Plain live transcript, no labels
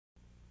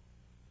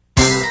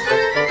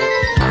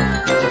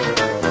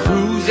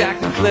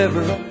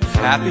clever, who's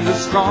happy or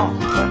strong,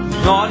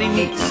 who's naughty,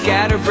 neat,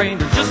 scatterbrained,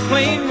 or just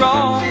plain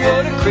wrong.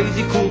 What a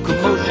crazy cool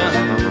commotion,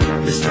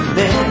 Mr.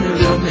 Man and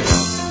Little Miss.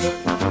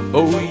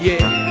 Oh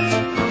yeah,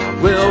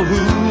 well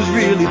who's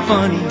really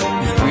funny,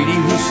 who's pretty,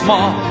 who's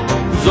small,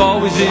 who's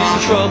always in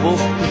trouble,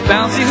 who's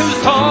bouncy, who's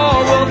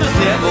tall? Well, there's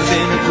never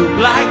been a group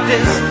like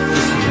this,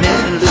 Mr.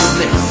 Man and Little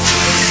Miss.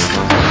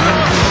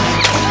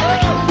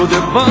 Well,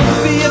 they're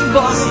bumpy and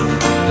bossy,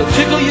 they'll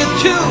tickle you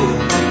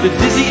too. They're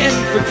dizzy and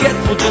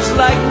forgetful just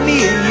like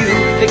me and you.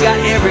 They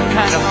got every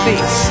kind of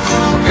face,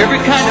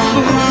 every kind of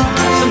mood,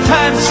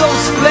 sometimes so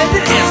splendid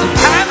and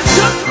sometimes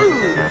just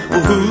rude.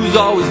 Well, who's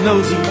always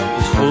nosy,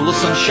 who's full of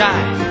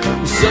sunshine,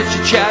 who's such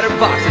a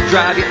chatterbox to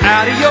drive you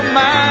out of your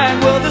mind?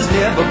 Well, there's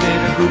never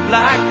been a group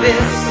like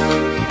this.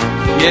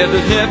 Yeah,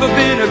 there's never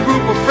been a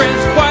group of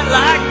friends quite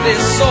like this.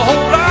 So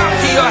hold on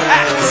to your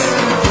hats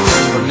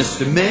for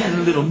Mr. Man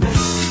and Little Miss.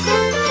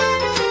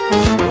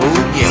 Oh